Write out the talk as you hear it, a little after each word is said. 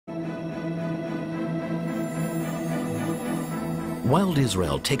Wild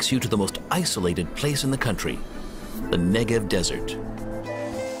Israel takes you to the most isolated place in the country, the Negev Desert.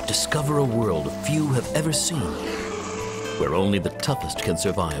 Discover a world few have ever seen, where only the toughest can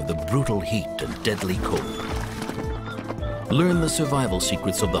survive the brutal heat and deadly cold. Learn the survival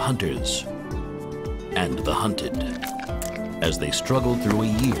secrets of the hunters and the hunted as they struggle through a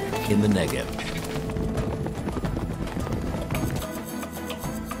year in the Negev.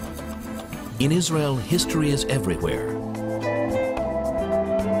 In Israel, history is everywhere.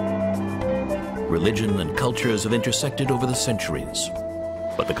 Religion and cultures have intersected over the centuries,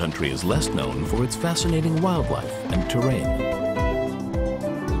 but the country is less known for its fascinating wildlife and terrain.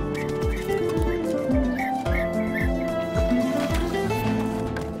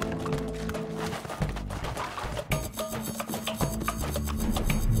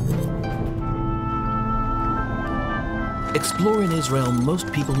 Explore in Israel most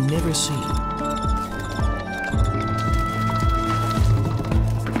people never see.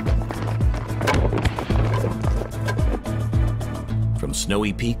 From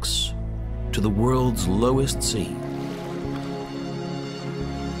snowy peaks to the world's lowest sea.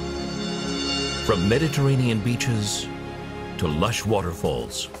 From Mediterranean beaches to lush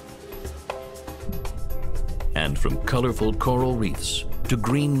waterfalls. And from colorful coral reefs to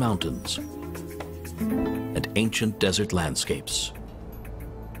green mountains and ancient desert landscapes.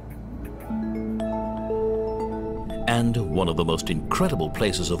 And one of the most incredible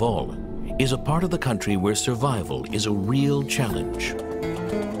places of all is a part of the country where survival is a real challenge.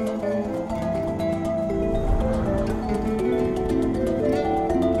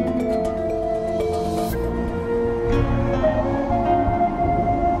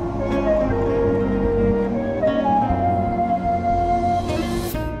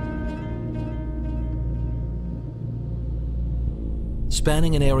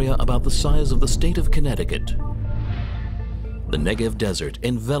 Spanning an area about the size of the state of Connecticut, the Negev Desert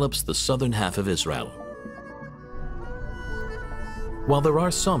envelops the southern half of Israel. While there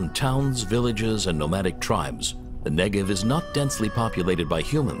are some towns, villages, and nomadic tribes, the Negev is not densely populated by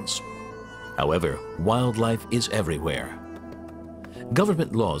humans. However, wildlife is everywhere.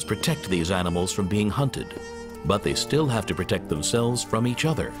 Government laws protect these animals from being hunted, but they still have to protect themselves from each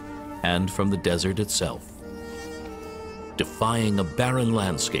other and from the desert itself. Defying a barren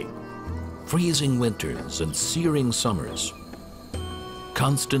landscape, freezing winters and searing summers,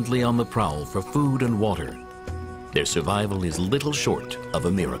 constantly on the prowl for food and water, their survival is little short of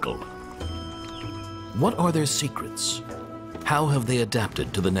a miracle. What are their secrets? How have they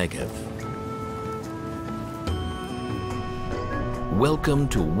adapted to the Negev? Welcome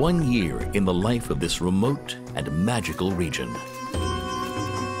to 1 year in the life of this remote and magical region.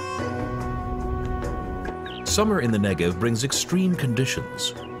 Summer in the Negev brings extreme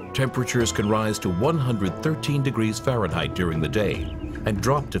conditions. Temperatures can rise to 113 degrees Fahrenheit during the day and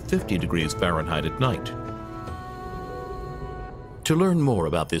drop to 50 degrees Fahrenheit at night. To learn more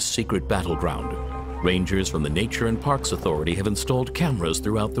about this secret battleground, rangers from the Nature and Parks Authority have installed cameras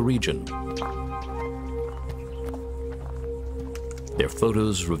throughout the region. Their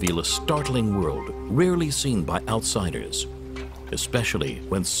photos reveal a startling world rarely seen by outsiders, especially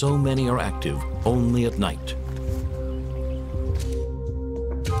when so many are active only at night.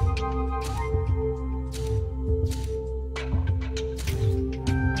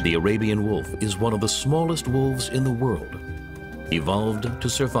 The Arabian wolf is one of the smallest wolves in the world, evolved to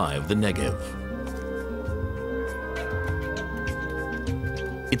survive the Negev.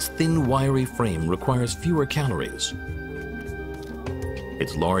 Its thin, wiry frame requires fewer calories.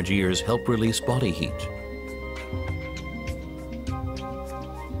 Its large ears help release body heat.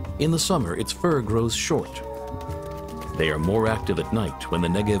 In the summer, its fur grows short. They are more active at night when the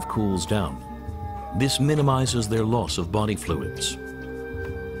Negev cools down. This minimizes their loss of body fluids.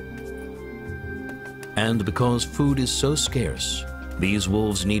 And because food is so scarce, these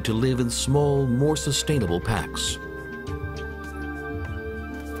wolves need to live in small, more sustainable packs.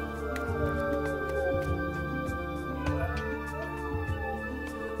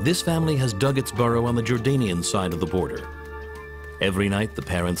 This family has dug its burrow on the Jordanian side of the border. Every night, the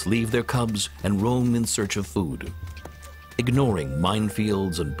parents leave their cubs and roam in search of food, ignoring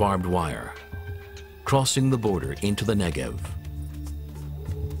minefields and barbed wire, crossing the border into the Negev.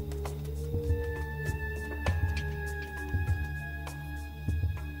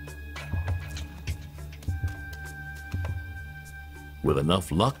 With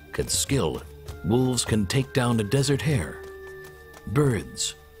enough luck and skill, wolves can take down a desert hare,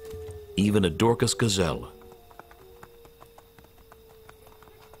 birds, even a Dorcas gazelle.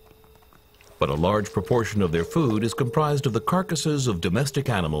 But a large proportion of their food is comprised of the carcasses of domestic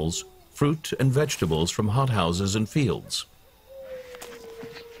animals, fruit and vegetables from hothouses and fields.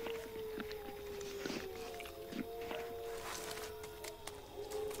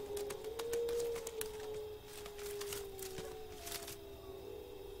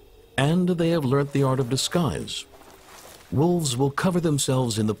 And they have learnt the art of disguise. Wolves will cover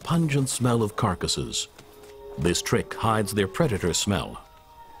themselves in the pungent smell of carcasses. This trick hides their predator smell.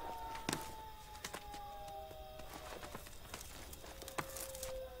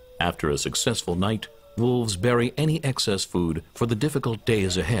 After a successful night, wolves bury any excess food for the difficult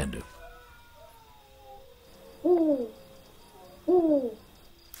days ahead.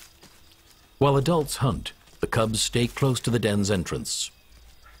 While adults hunt, the cubs stay close to the den's entrance.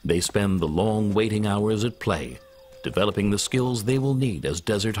 They spend the long waiting hours at play, developing the skills they will need as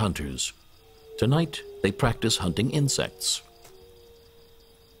desert hunters. Tonight, they practice hunting insects.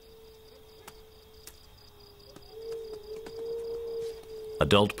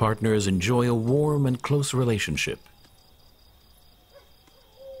 Adult partners enjoy a warm and close relationship.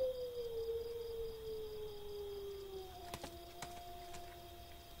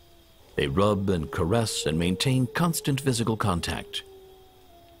 They rub and caress and maintain constant physical contact.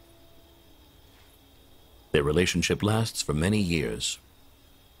 Their relationship lasts for many years.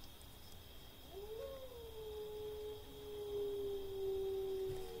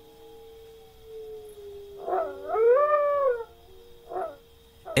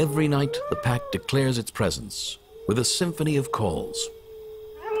 Every night, the pack declares its presence with a symphony of calls.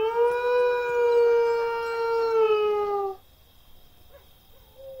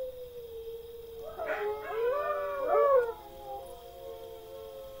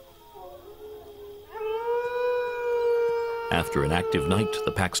 After an active night,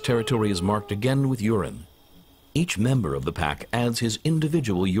 the pack's territory is marked again with urine. Each member of the pack adds his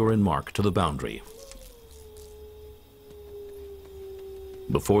individual urine mark to the boundary.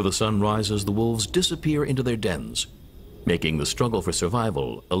 Before the sun rises, the wolves disappear into their dens, making the struggle for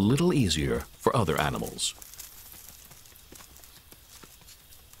survival a little easier for other animals.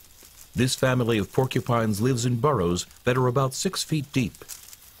 This family of porcupines lives in burrows that are about 6 feet deep.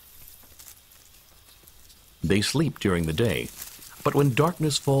 They sleep during the day, but when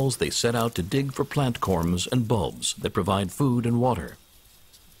darkness falls, they set out to dig for plant corms and bulbs that provide food and water.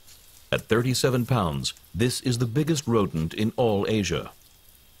 At 37 pounds, this is the biggest rodent in all Asia.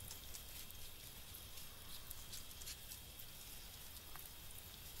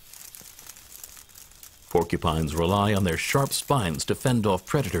 Porcupines rely on their sharp spines to fend off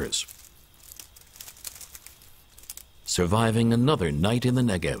predators. Surviving another night in the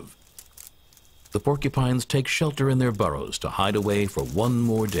Negev, the porcupines take shelter in their burrows to hide away for one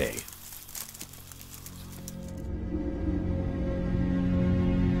more day.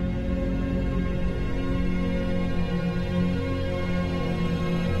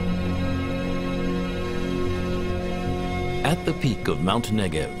 At the peak of Mount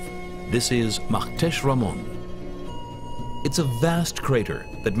Negev, this is Ramon. It's a vast crater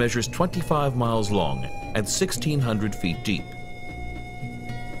that measures 25 miles long and 1,600 feet deep.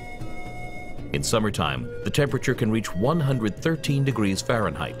 In summertime, the temperature can reach 113 degrees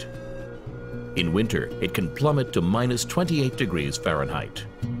Fahrenheit. In winter, it can plummet to minus 28 degrees Fahrenheit.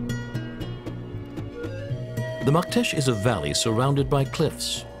 The Maktesh is a valley surrounded by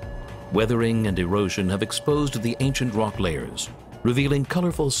cliffs. Weathering and erosion have exposed the ancient rock layers, revealing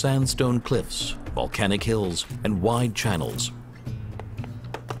colorful sandstone cliffs, volcanic hills, and wide channels.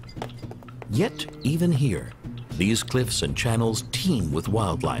 Yet, even here, these cliffs and channels teem with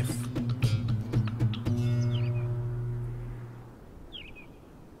wildlife.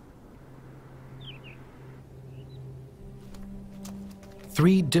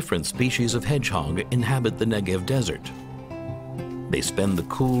 Three different species of hedgehog inhabit the Negev desert. They spend the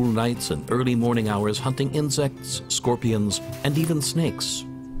cool nights and early morning hours hunting insects, scorpions, and even snakes.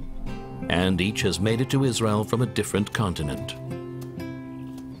 And each has made it to Israel from a different continent.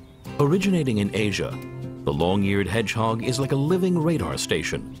 Originating in Asia, the long-eared hedgehog is like a living radar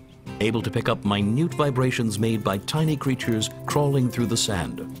station, able to pick up minute vibrations made by tiny creatures crawling through the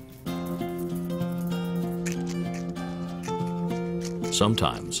sand.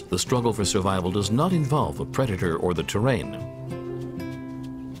 Sometimes, the struggle for survival does not involve a predator or the terrain.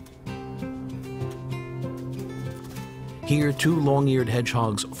 Here, two long-eared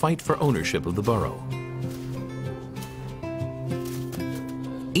hedgehogs fight for ownership of the burrow.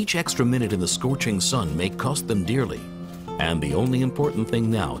 Each extra minute in the scorching sun may cost them dearly, and the only important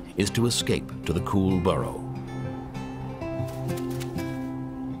thing now is to escape to the cool burrow.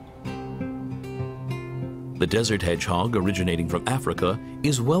 The desert hedgehog, originating from Africa,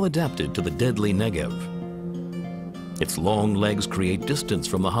 is well adapted to the deadly Negev. Its long legs create distance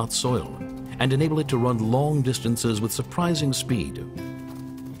from the hot soil and enable it to run long distances with surprising speed.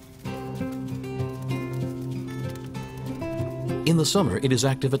 In the summer, it is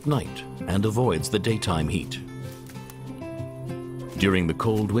active at night and avoids the daytime heat. During the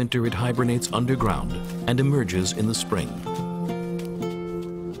cold winter, it hibernates underground and emerges in the spring.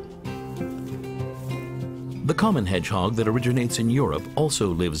 The common hedgehog that originates in Europe also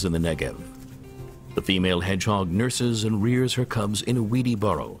lives in the Negev. The female hedgehog nurses and rears her cubs in a weedy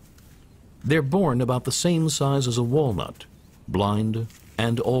burrow. They're born about the same size as a walnut, blind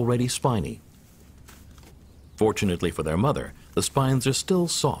and already spiny. Fortunately for their mother, the spines are still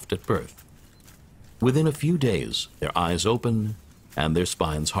soft at birth. Within a few days, their eyes open and their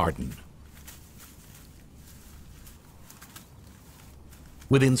spines harden.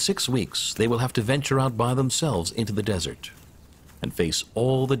 Within 6 weeks, they will have to venture out by themselves into the desert and face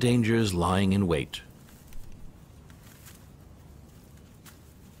all the dangers lying in wait.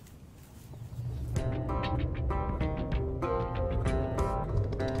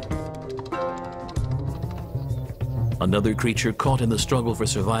 Another creature caught in the struggle for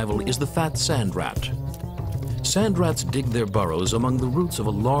survival is the fat sand rat. Sand rats dig their burrows among the roots of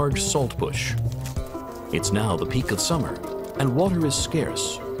a large salt bush. It's now the peak of summer, and water is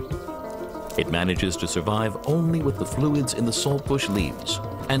scarce. It manages to survive only with the fluids in the saltbush leaves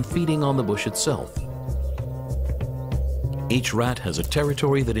and feeding on the bush itself. Each rat has a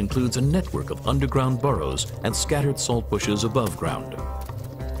territory that includes a network of underground burrows and scattered salt bushes above ground.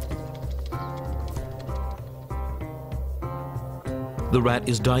 The rat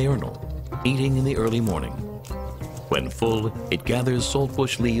is diurnal, eating in the early morning. When full, it gathers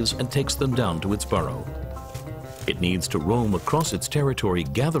saltbush leaves and takes them down to its burrow. It needs to roam across its territory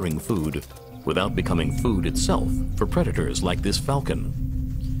gathering food without becoming food itself for predators like this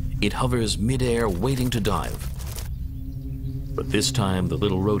falcon. It hovers midair waiting to dive. But this time the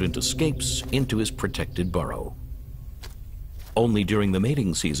little rodent escapes into his protected burrow. Only during the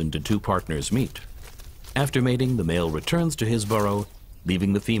mating season do two partners meet. After mating, the male returns to his burrow,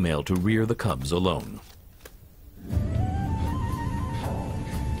 leaving the female to rear the cubs alone.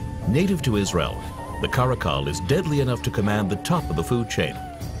 Native to Israel, the caracal is deadly enough to command the top of the food chain.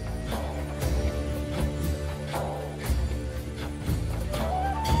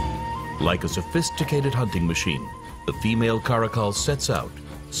 Like a sophisticated hunting machine, the female caracal sets out,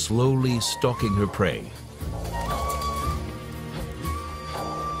 slowly stalking her prey.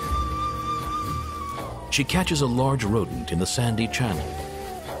 She catches a large rodent in the sandy channel.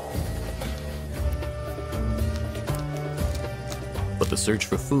 But the search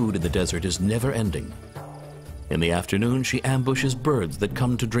for food in the desert is never ending. In the afternoon, she ambushes birds that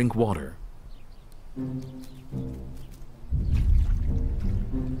come to drink water.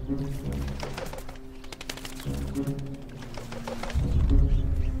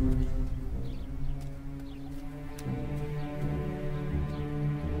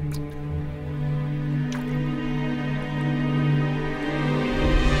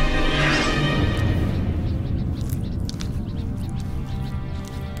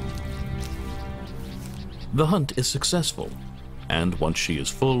 The hunt is successful, and once she is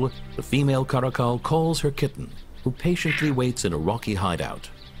full, the female caracal calls her kitten, who patiently waits in a rocky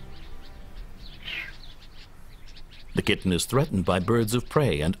hideout. The kitten is threatened by birds of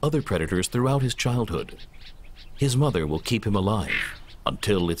prey and other predators throughout his childhood. His mother will keep him alive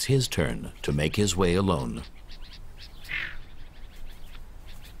until it's his turn to make his way alone.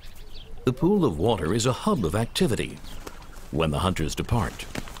 The pool of water is a hub of activity when the hunters depart.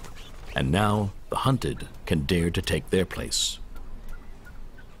 And now, the hunted can dare to take their place.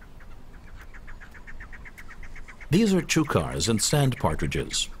 These are chukars and sand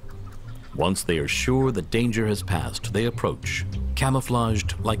partridges. Once they are sure that danger has passed, they approach,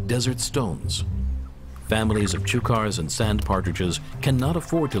 camouflaged like desert stones. Families of chukars and sand partridges cannot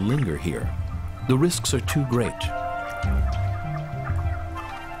afford to linger here. The risks are too great.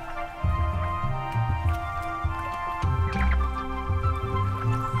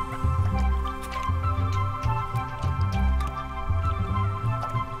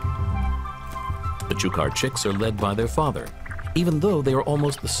 The chukar chicks are led by their father, even though they are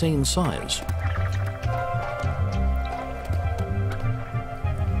almost the same size.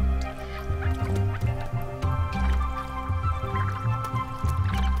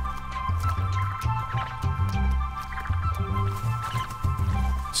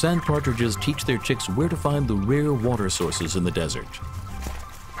 Sand partridges teach their chicks where to find the rare water sources in the desert.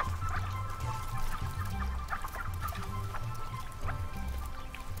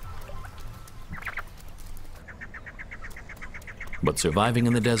 But surviving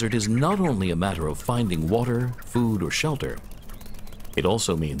in the desert is not only a matter of finding water, food, or shelter. It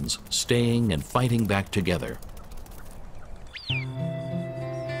also means staying and fighting back together.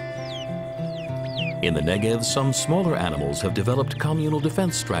 In the Negev, some smaller animals have developed communal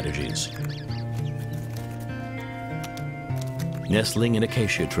defense strategies. Nestling in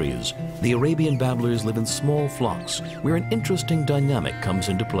acacia trees, the Arabian babblers live in small flocks where an interesting dynamic comes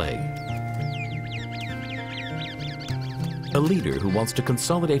into play. A leader who wants to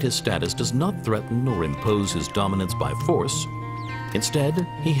consolidate his status does not threaten or impose his dominance by force. Instead,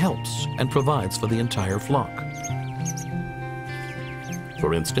 he helps and provides for the entire flock.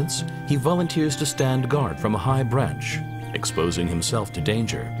 For instance, he volunteers to stand guard from a high branch, exposing himself to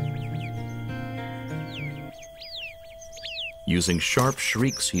danger. Using sharp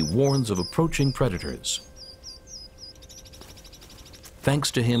shrieks, he warns of approaching predators.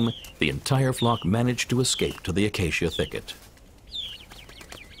 Thanks to him, the entire flock managed to escape to the acacia thicket.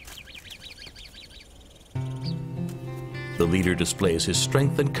 The leader displays his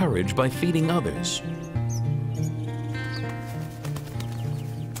strength and courage by feeding others.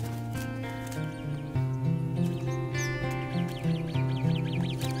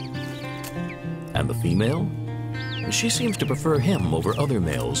 And the female? She seems to prefer him over other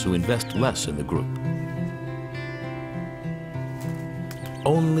males who invest less in the group.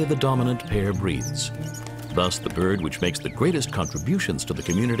 Only the dominant pair breeds. Thus, the bird which makes the greatest contributions to the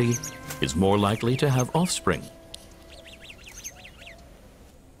community is more likely to have offspring.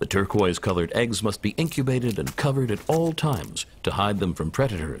 The turquoise-colored eggs must be incubated and covered at all times to hide them from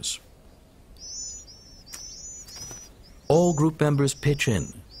predators. All group members pitch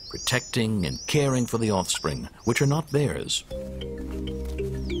in, protecting and caring for the offspring, which are not theirs.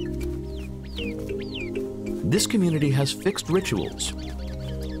 This community has fixed rituals.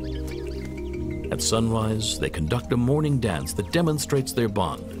 At sunrise, they conduct a morning dance that demonstrates their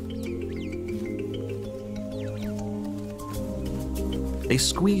bond. They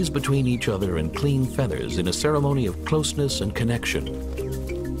squeeze between each other and clean feathers in a ceremony of closeness and connection.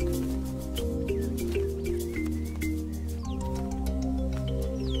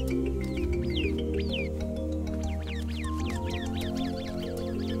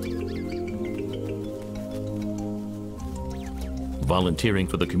 Volunteering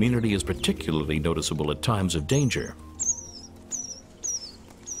for the community is particularly noticeable at times of danger.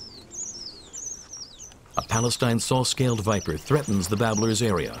 A Palestine saw-scaled viper threatens the babbler's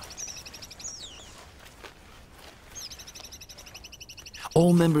area.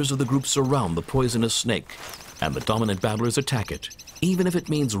 All members of the group surround the poisonous snake, and the dominant babblers attack it, even if it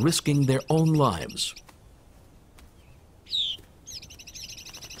means risking their own lives.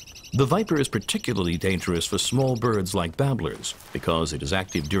 The viper is particularly dangerous for small birds like babblers because it is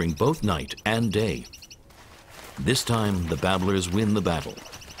active during both night and day. This time, the babblers win the battle,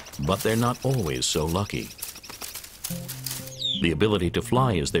 but they're not always so lucky. The ability to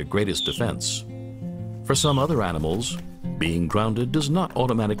fly is their greatest defense. For some other animals, being grounded does not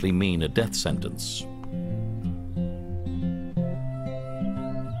automatically mean a death sentence.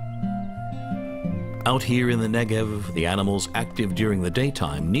 Out here in the Negev, the animals active during the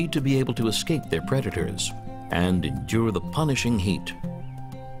daytime need to be able to escape their predators and endure the punishing heat.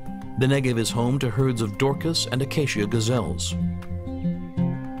 The Negev is home to herds of Dorcas and acacia gazelles.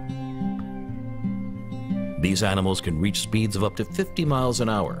 These animals can reach speeds of up to 50 miles an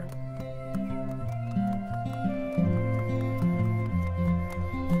hour.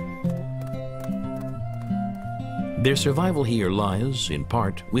 Their survival here lies, in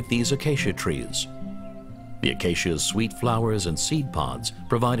part, with these acacia trees. The acacia's sweet flowers and seed pods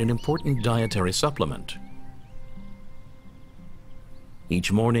provide an important dietary supplement.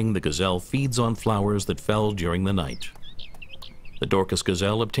 Each morning, the gazelle feeds on flowers that fell during the night. The Dorcas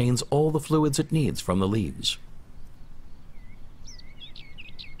gazelle obtains all the fluids it needs from the leaves.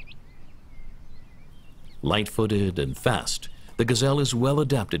 Light-footed and fast, the gazelle is well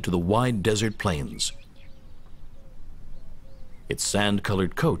adapted to the wide desert plains. Its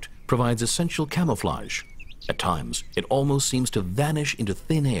sand-colored coat provides essential camouflage. At times, it almost seems to vanish into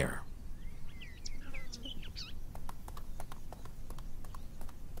thin air.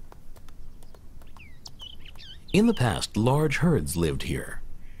 In the past, large herds lived here.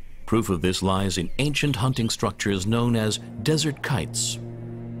 Proof of this lies in ancient hunting structures known as desert kites.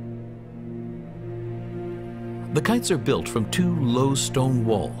 The kites are built from two low stone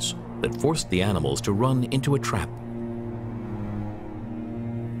walls that forced the animals to run into a trap.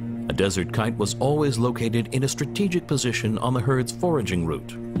 A desert kite was always located in a strategic position on the herd's foraging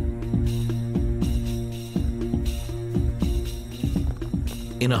route.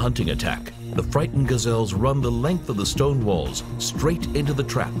 In a hunting attack, the frightened gazelles run the length of the stone walls straight into the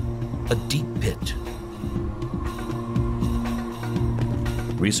trap, a deep pit.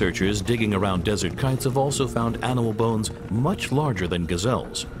 Researchers digging around desert kites have also found animal bones much larger than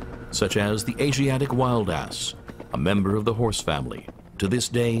gazelles, such as the Asiatic wild ass, a member of the horse family, to this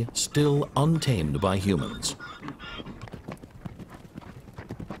day still untamed by humans.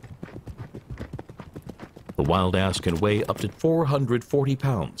 The wild ass can weigh up to 440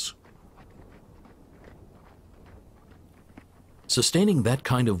 pounds. Sustaining that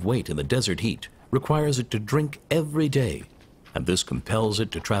kind of weight in the desert heat requires it to drink every day, and this compels it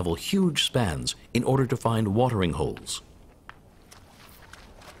to travel huge spans in order to find watering holes.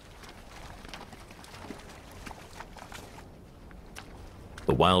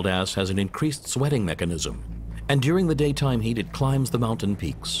 The wild ass has an increased sweating mechanism, and during the daytime heat it climbs the mountain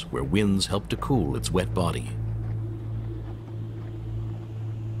peaks where winds help to cool its wet body.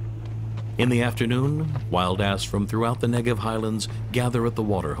 In the afternoon, wild ass from throughout the Negev highlands gather at the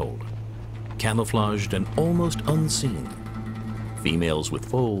waterhole, camouflaged and almost unseen. Females with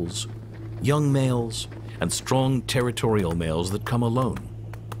foals, young males, and strong territorial males that come alone.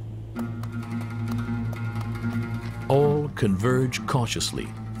 All converge cautiously,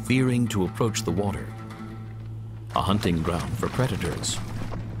 fearing to approach the water, a hunting ground for predators.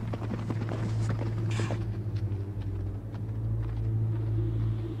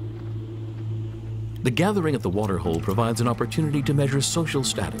 The gathering at the waterhole provides an opportunity to measure social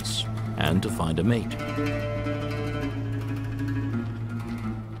status and to find a mate.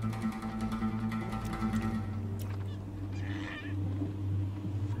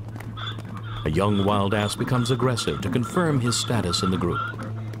 A young wild ass becomes aggressive to confirm his status in the group.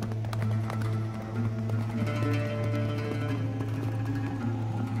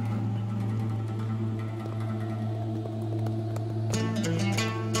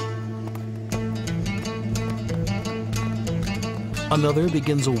 Another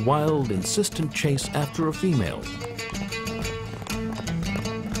begins a wild, insistent chase after a female.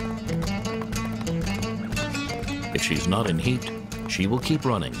 If she's not in heat, she will keep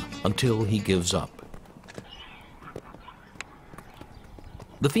running until he gives up.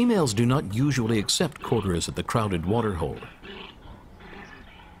 The females do not usually accept quarters at the crowded waterhole.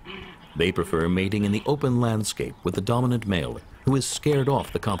 They prefer mating in the open landscape with the dominant male who is scared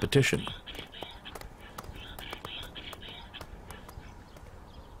off the competition.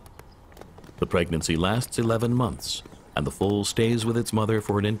 The pregnancy lasts 11 months, and the foal stays with its mother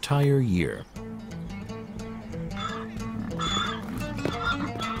for an entire year.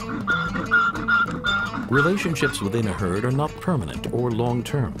 Relationships within a herd are not permanent or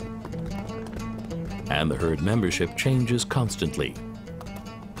long-term, and the herd membership changes constantly.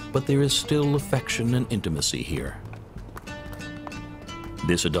 But there is still affection and intimacy here.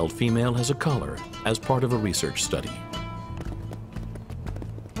 This adult female has a collar as part of a research study.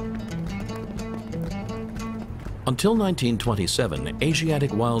 Until 1927,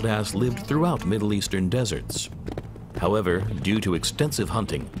 Asiatic wild ass lived throughout Middle Eastern deserts. However, due to extensive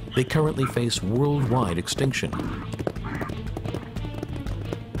hunting, they currently face worldwide extinction.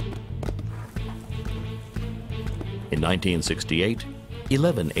 In 1968,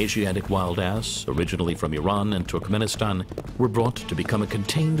 11 Asiatic wild ass, originally from Iran and Turkmenistan, were brought to become a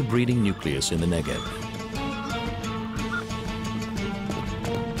contained breeding nucleus in the Negev.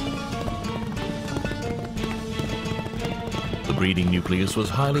 The breeding nucleus was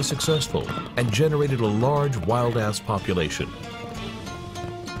highly successful and generated a large wild ass population.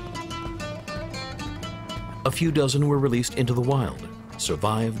 A few dozen were released into the wild,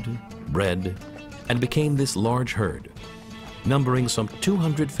 survived, bred, and became this large herd, numbering some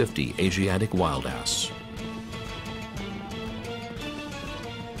 250 Asiatic wild ass.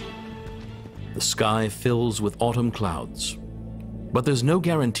 The sky fills with autumn clouds, but there's no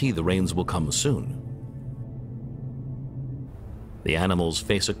guarantee the rains will come soon. The animals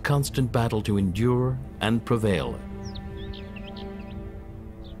face a constant battle to endure and prevail.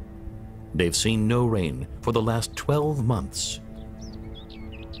 They've seen no rain for the last 12 months.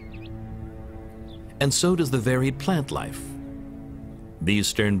 And so does the varied plant life.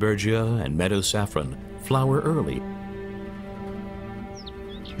 These Sternbergia and meadow saffron flower early.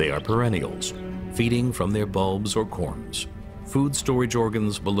 They are perennials, feeding from their bulbs or corms, food storage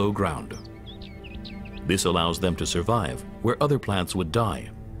organs below ground. This allows them to survive where other plants would die.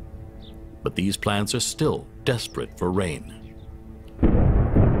 But these plants are still desperate for rain.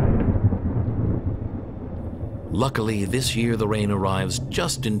 Luckily, this year the rain arrives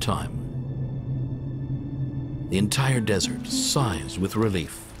just in time. The entire desert sighs with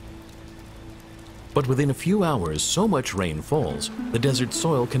relief. But within a few hours, so much rain falls, the desert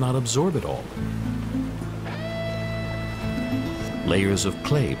soil cannot absorb it all. Layers of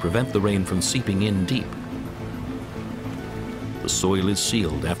clay prevent the rain from seeping in deep. The soil is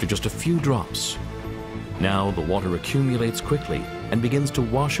sealed after just a few drops. Now the water accumulates quickly and begins to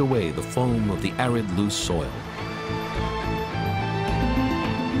wash away the foam of the arid, loose soil.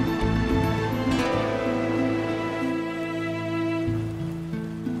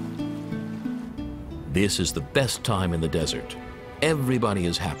 This is the best time in the desert. Everybody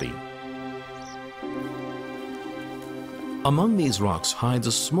is happy. Among these rocks hides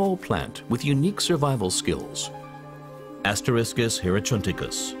a small plant with unique survival skills, Asteriscus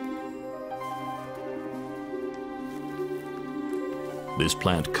hirachunticus. This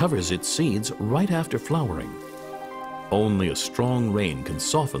plant covers its seeds right after flowering. Only a strong rain can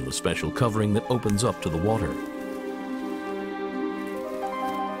soften the special covering that opens up to the water.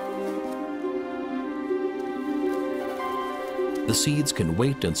 The seeds can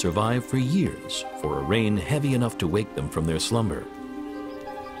wait and survive for years for a rain heavy enough to wake them from their slumber.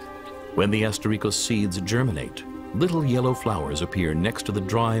 When the Astericus seeds germinate, little yellow flowers appear next to the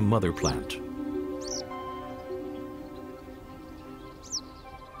dry mother plant.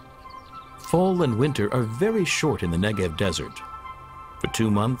 Fall and winter are very short in the Negev desert. For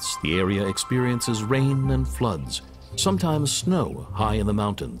 2 months, the area experiences rain and floods, sometimes snow high in the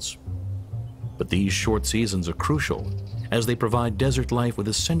mountains. But these short seasons are crucial, as they provide desert life with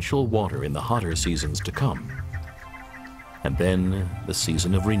essential water in the hotter seasons to come. And then the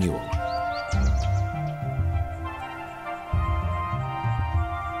season of renewal.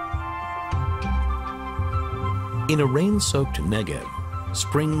 In a rain-soaked Negev,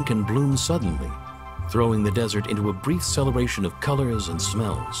 spring can bloom suddenly, throwing the desert into a brief celebration of colors and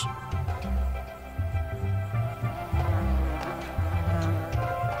smells.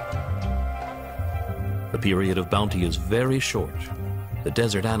 The period of bounty is very short. The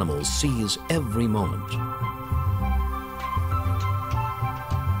desert animals seize every moment.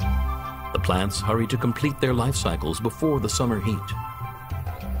 The plants hurry to complete their life cycles before the summer heat.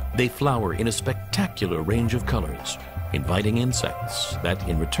 They flower in a spectacular range of colors, inviting insects that,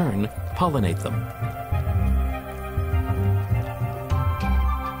 in return, pollinate them.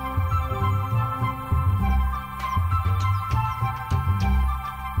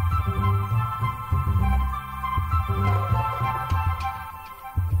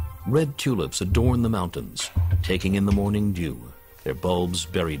 Red tulips adorn the mountains, taking in the morning dew, their bulbs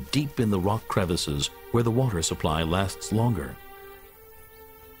buried deep in the rock crevices where the water supply lasts longer.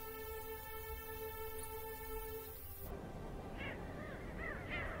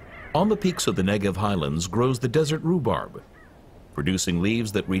 On the peaks of the Negev highlands grows the desert rhubarb, producing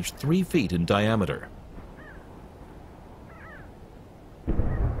leaves that reach 3 feet in diameter.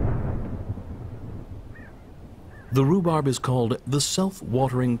 The rhubarb is called the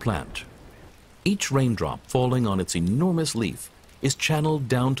self-watering plant. Each raindrop falling on its enormous leaf is channeled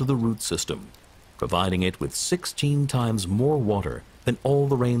down to the root system, providing it with 16 times more water than all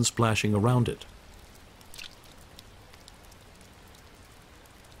the rain splashing around it.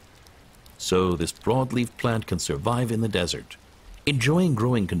 So this broadleaf plant can survive in the desert, enjoying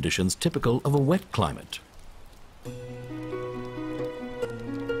growing conditions typical of a wet climate.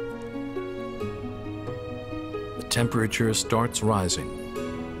 The temperature starts rising.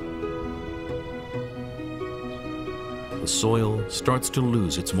 The soil starts to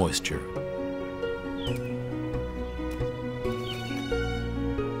lose its moisture.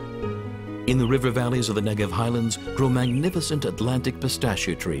 In the river valleys of the Negev highlands grow magnificent Atlantic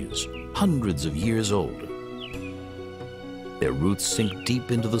pistachio trees, hundreds of years old. Their roots sink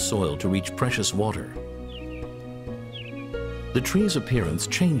deep into the soil to reach precious water. The tree's appearance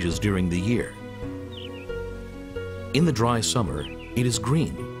changes during the year. In the dry summer, it is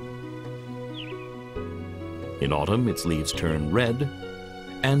green. In autumn, its leaves turn red,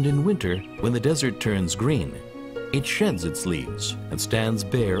 and in winter, when the desert turns green, it sheds its leaves and stands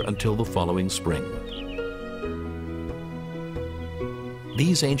bare until the following spring.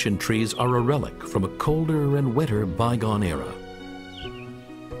 These ancient trees are a relic from a colder and wetter bygone era.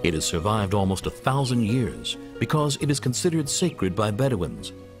 It has survived almost 1,000 years because it is considered sacred by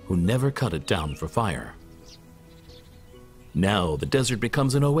Bedouins, who never cut it down for fire. Now the desert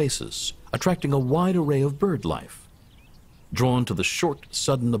becomes an oasis, attracting a wide array of bird life, drawn to the short,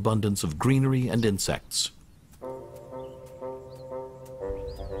 sudden abundance of greenery and insects.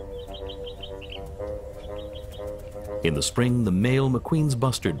 In the spring, the male McQueen's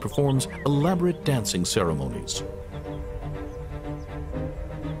bustard performs elaborate dancing ceremonies.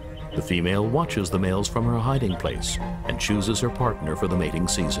 The female watches the males from her hiding place and chooses her partner for the mating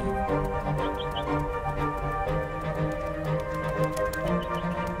season.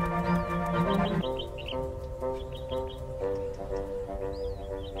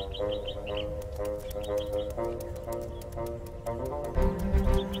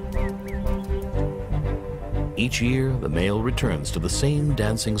 Each year, the male returns to the same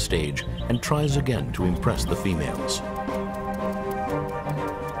dancing stage and tries again to impress the females.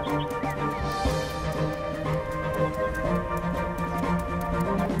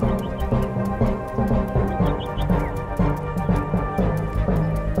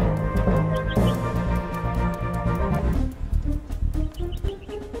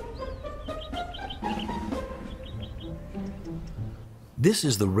 This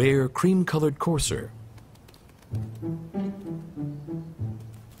is the rare cream-colored courser.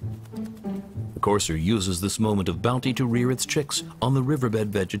 The courser uses this moment of bounty to rear its chicks on the riverbed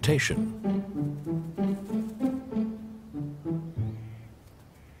vegetation.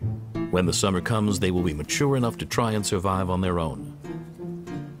 When the summer comes, they will be mature enough to try and survive on their own.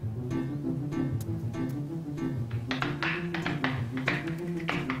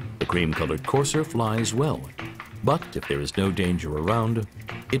 The cream-colored courser flies well, but if there is no danger around,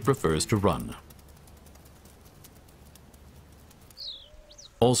 it prefers to run.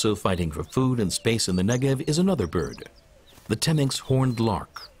 Also fighting for food and space in the Negev is another bird, the Temminck's horned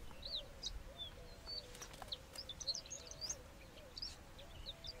lark.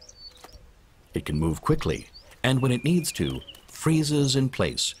 It can move quickly, and when it needs to, freezes in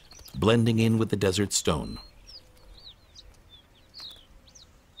place, blending in with the desert stone.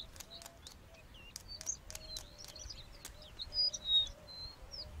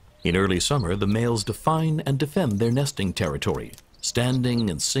 In early summer, the males define and defend their nesting territory, standing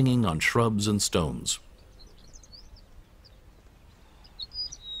and singing on shrubs and stones.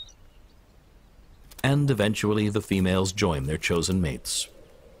 And eventually the females join their chosen mates.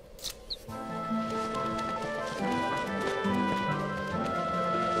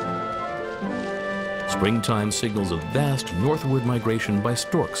 Springtime signals a vast northward migration by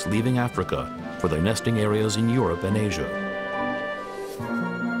storks leaving Africa for their nesting areas in Europe and Asia.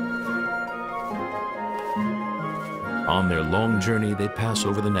 On their long journey, they pass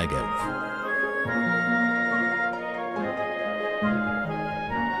over the Negev.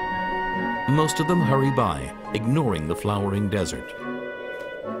 Most of them hurry by, ignoring the flowering desert.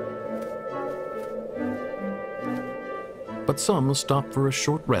 But some stop for a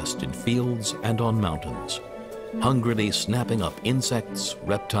short rest in fields and on mountains, hungrily snapping up insects,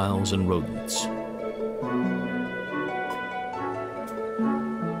 reptiles, and rodents.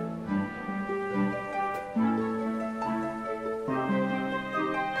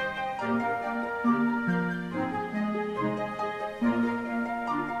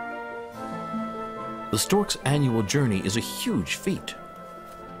 The stork's annual journey is a huge feat,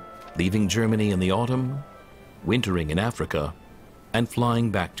 leaving Germany in the autumn, wintering in Africa, and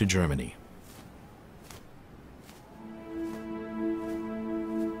flying back to Germany.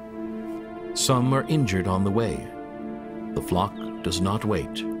 Some are injured on the way. The flock does not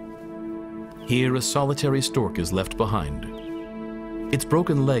wait. Here, a solitary stork is left behind. Its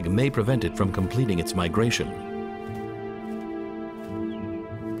broken leg may prevent it from completing its migration.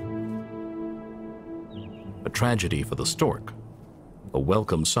 A tragedy for the stork, a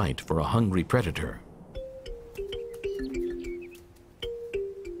welcome sight for a hungry predator.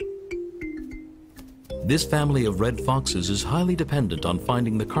 This family of red foxes is highly dependent on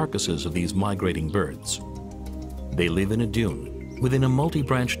finding the carcasses of these migrating birds. They live in a dune within a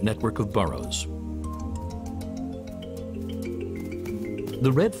multi-branched network of burrows.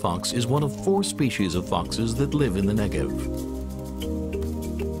 The red fox is one of 4 species of foxes that live in the Negev.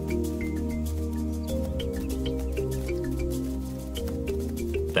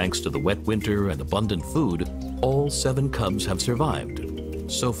 Thanks to the wet winter and abundant food, all 7 cubs have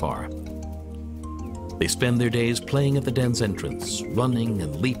survived, so far. They spend their days playing at the den's entrance, running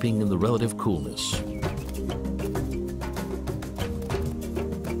and leaping in the relative coolness.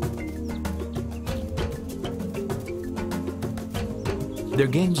 Their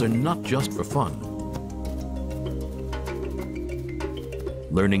games are not just for fun.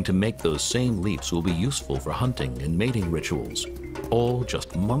 Learning to make those same leaps will be useful for hunting and mating rituals, all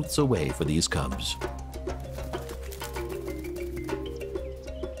just months away for these cubs.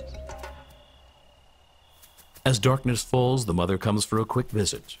 As darkness falls, the mother comes for a quick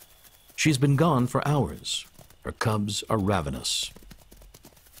visit. She's been gone for hours. Her cubs are ravenous.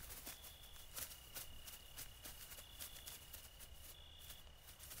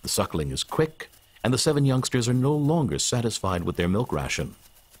 The suckling is quick, and the 7 youngsters are no longer satisfied with their milk ration.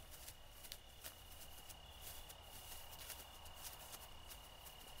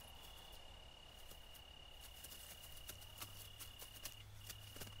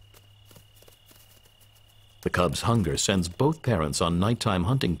 The cubs' hunger sends both parents on nighttime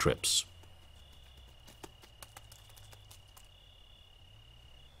hunting trips.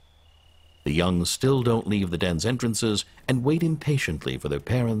 The young still don't leave the den's entrances and wait impatiently for their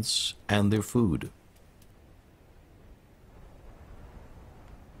parents and their food.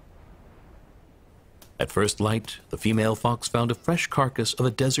 At first light, the female fox found a fresh carcass of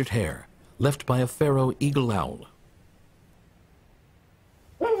a desert hare left by a pharaoh eagle owl.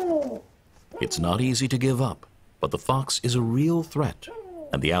 It's not easy to give up, but the fox is a real threat,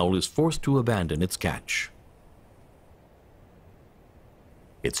 and the owl is forced to abandon its catch.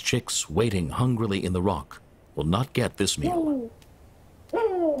 Its chicks waiting hungrily in the rock will not get this meal.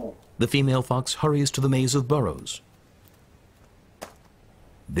 The female fox hurries to the maze of burrows.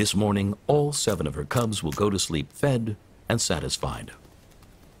 This morning, all 7 of her cubs will go to sleep fed and satisfied.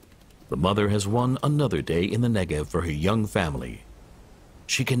 The mother has won another day in the Negev for her young family.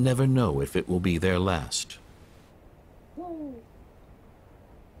 She can never know if it will be their last.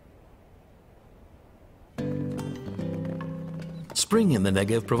 Spring in the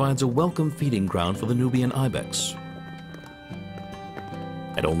Negev provides a welcome feeding ground for the Nubian ibex.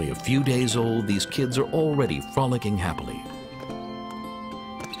 At only a few days old, these kids are already frolicking happily.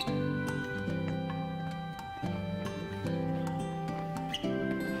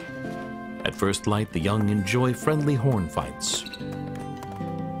 At first light, the young enjoy friendly horn fights.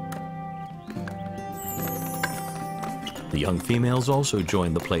 The young females also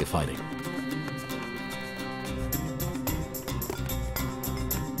join the play fighting.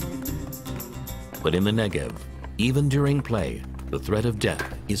 But in the Negev, even during play, the threat of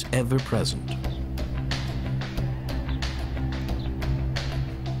death is ever present.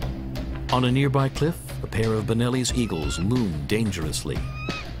 On a nearby cliff, a pair of Benelli's eagles loom dangerously.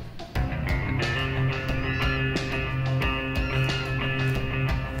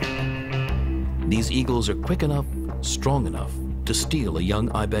 These eagles are quick enough, strong enough to steal a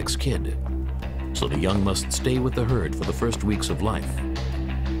young ibex kid, so the young must stay with the herd for the first weeks of life.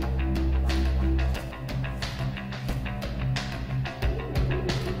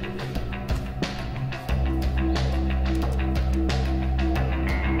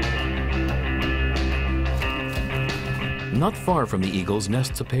 Not far from the eagles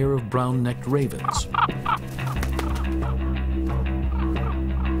nests a pair of brown-necked ravens.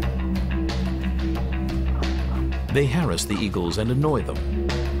 They harass the eagles and annoy them.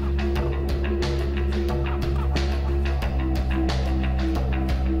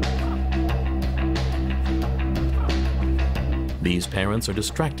 These parents are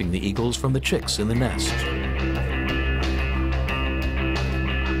distracting the eagles from the chicks in the nest.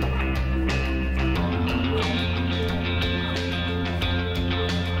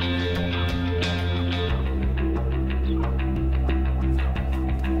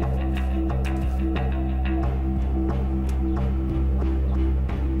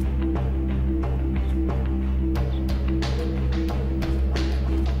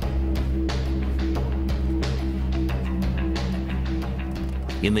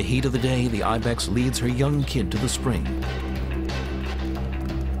 In the heat of the day, the ibex leads her young kid to the spring.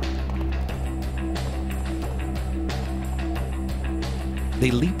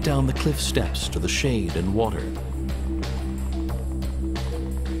 They leap down the cliff steps to the shade and water.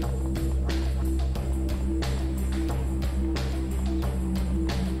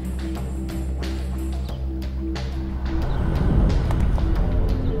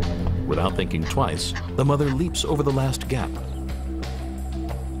 Without thinking twice, the mother leaps over the last gap.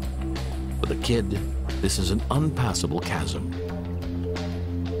 For the kid, this is an unpassable chasm.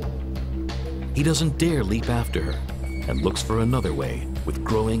 He doesn't dare leap after her and looks for another way with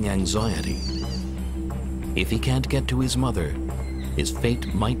growing anxiety. If he can't get to his mother, his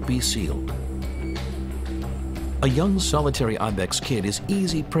fate might be sealed. A young solitary ibex kid is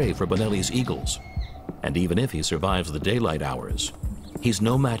easy prey for Benelli's eagles, and even if he survives the daylight hours, he's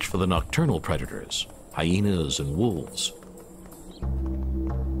no match for the nocturnal predators, hyenas and wolves.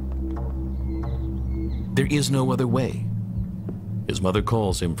 There is no other way. His mother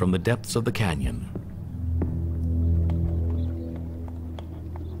calls him from the depths of the canyon.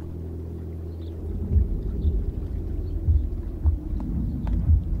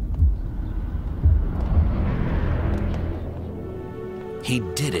 He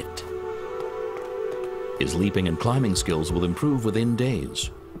did it. His leaping and climbing skills will improve within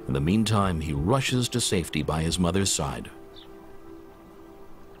days. In the meantime, he rushes to safety by his mother's side.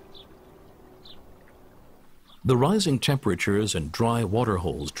 The rising temperatures and dry water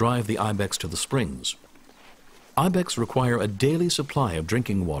holes drive the ibex to the springs. Ibex require a daily supply of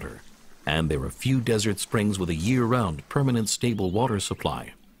drinking water, and there are few desert springs with a year-round permanent stable water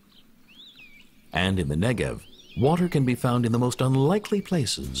supply. And in the Negev, water can be found in the most unlikely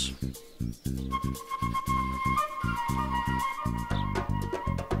places.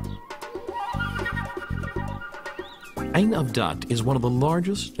 Ain Avdat is one of the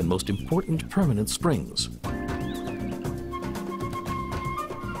largest and most important permanent springs.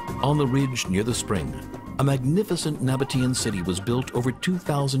 On the ridge near the spring, a magnificent Nabatean city was built over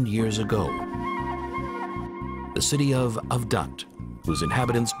 2,000 years ago. The city of Avdat, whose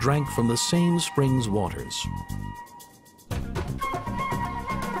inhabitants drank from the same spring's waters.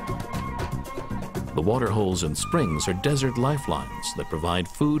 The water holes and springs are desert lifelines that provide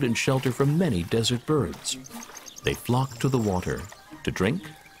food and shelter for many desert birds. They flock to the water to drink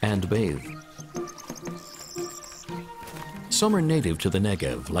and bathe. Some are native to the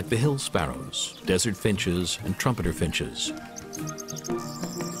Negev, like the hill sparrows, desert finches, and trumpeter finches.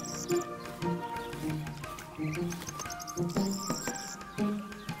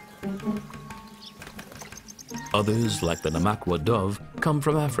 Others, like the Namakwa dove, come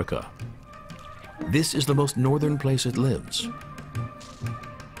from Africa. This is the most northern place it lives.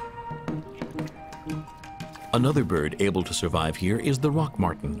 Another bird able to survive here is the rock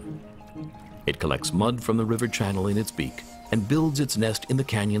martin. It collects mud from the river channel in its beak and builds its nest in the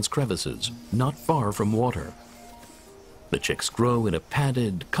canyon's crevices, not far from water. The chicks grow in a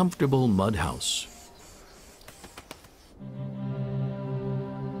padded, comfortable mud house.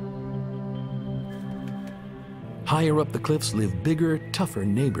 Higher up the cliffs live bigger, tougher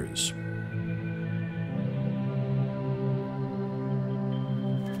neighbors.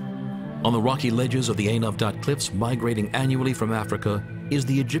 On the rocky ledges of the Ainavdat cliffs, migrating annually from Africa, is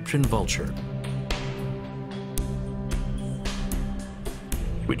the Egyptian vulture,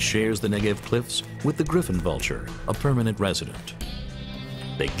 which shares the Negev cliffs with the griffin vulture, a permanent resident.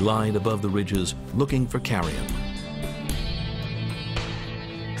 They glide above the ridges looking for carrion.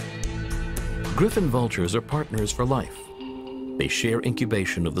 Griffin vultures are partners for life. They share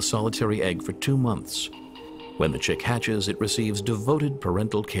incubation of the solitary egg for 2 months. When the chick hatches, it receives devoted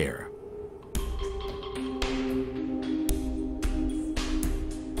parental care.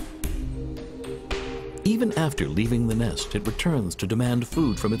 Even after leaving the nest, it returns to demand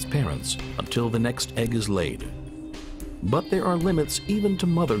food from its parents until the next egg is laid. But there are limits even to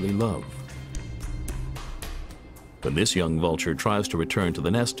motherly love. When this young vulture tries to return to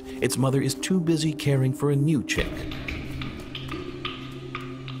the nest, its mother is too busy caring for a new chick.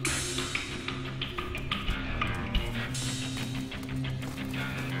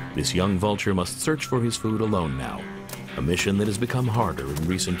 This young vulture must search for his food alone now, a mission that has become harder in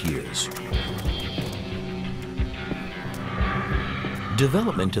recent years.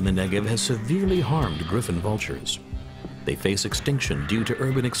 Development in the Negev has severely harmed griffin vultures. They face extinction due to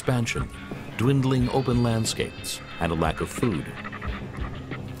urban expansion, dwindling open landscapes, and a lack of food.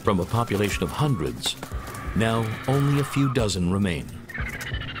 From a population of hundreds, now only a few dozen remain.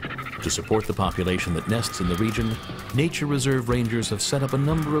 To support the population that nests in the region, nature reserve rangers have set up a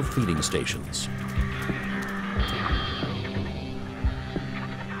number of feeding stations.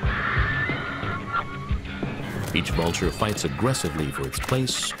 Each vulture fights aggressively for its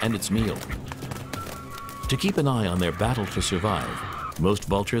place and its meal. To keep an eye on their battle to survive, most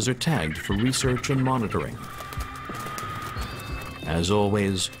vultures are tagged for research and monitoring. As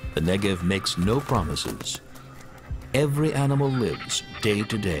always, the Negev makes no promises. Every animal lives day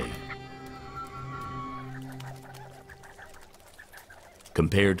to day.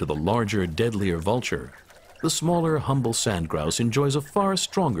 Compared to the larger, deadlier vulture, the smaller, humble sand grouse enjoys a far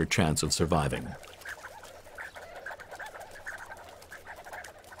stronger chance of surviving.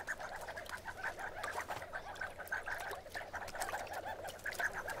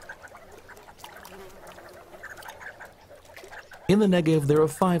 In the Negev, there are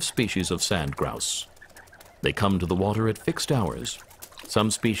 5 species of sand grouse. They come to the water at fixed hours, some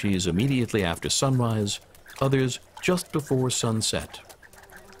species immediately after sunrise, others just before sunset.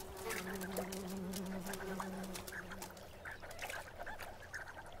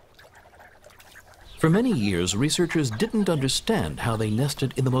 For many years, researchers didn't understand how they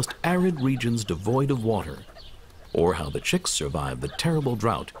nested in the most arid regions devoid of water, or how the chicks survived the terrible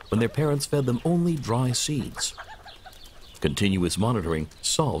drought when their parents fed them only dry seeds. Continuous monitoring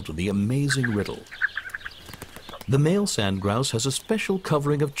solved the amazing riddle. The male sand grouse has a special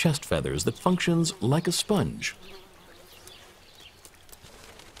covering of chest feathers that functions like a sponge.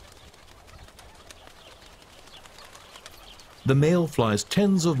 The male flies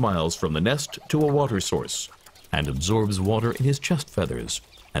tens of miles from the nest to a water source and absorbs water in his chest feathers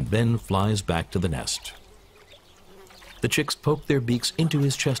and then flies back to the nest. The chicks poke their beaks into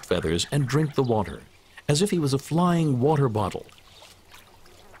his chest feathers and drink the water, as if he was a flying water bottle.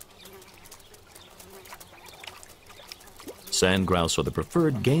 Sand grouse are the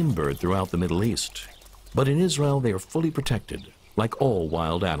preferred game bird throughout the Middle East, but in Israel they are fully protected, like all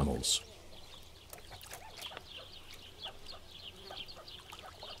wild animals.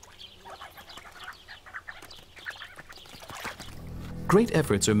 Great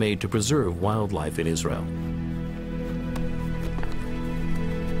efforts are made to preserve wildlife in Israel.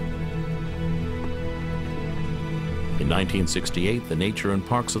 In 1968, the Nature and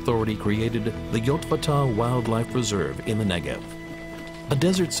Parks Authority created the Yotvata Wildlife Reserve in the Negev. a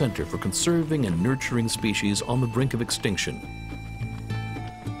desert center for conserving and nurturing species on the brink of extinction.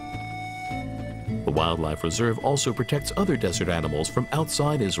 The wildlife reserve also protects other desert animals from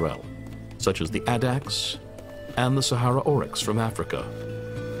outside Israel, such as the addax and the Sahara oryx from Africa.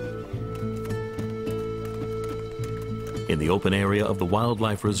 In the open area of the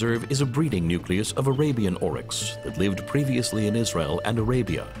wildlife reserve is a breeding nucleus of Arabian oryx that lived previously in Israel and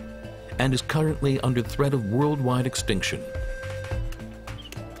Arabia and is currently under threat of worldwide extinction.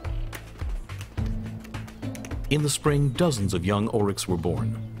 In the spring, dozens of young oryx were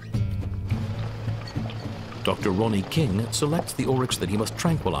born. Dr. Ronnie King selects the oryx that he must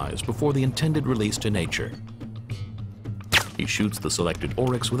tranquilize before the intended release to nature. He shoots the selected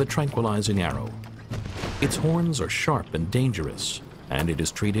oryx with a tranquilizing arrow. Its horns are sharp and dangerous, and it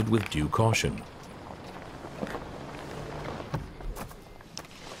is treated with due caution.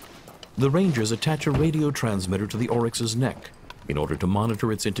 The rangers attach a radio transmitter to the oryx's neck in order to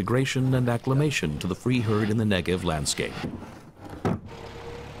monitor its integration and acclimation to the free herd in the Negev landscape.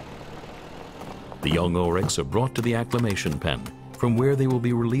 The young oryx are brought to the acclimation pen, from where they will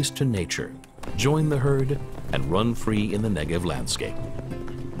be released to nature, join the herd, and run free in the Negev landscape.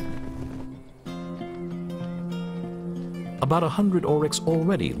 About 100 oryx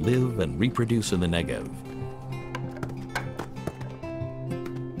already live and reproduce in the Negev.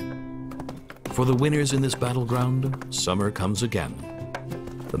 For the winners in this battleground, summer comes again.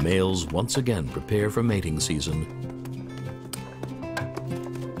 The males once again prepare for mating season.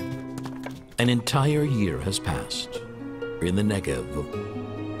 An entire year has passed in the Negev.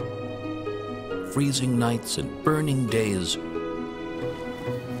 Freezing nights and burning days,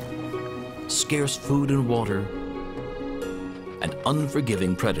 scarce food and water, and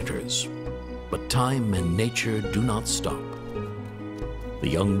unforgiving predators. But time and nature do not stop. The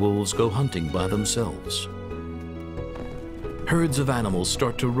young wolves go hunting by themselves. Herds of animals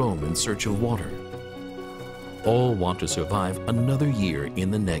start to roam in search of water. All want to survive another year in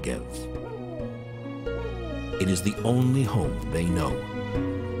the Negev. It is the only home they know.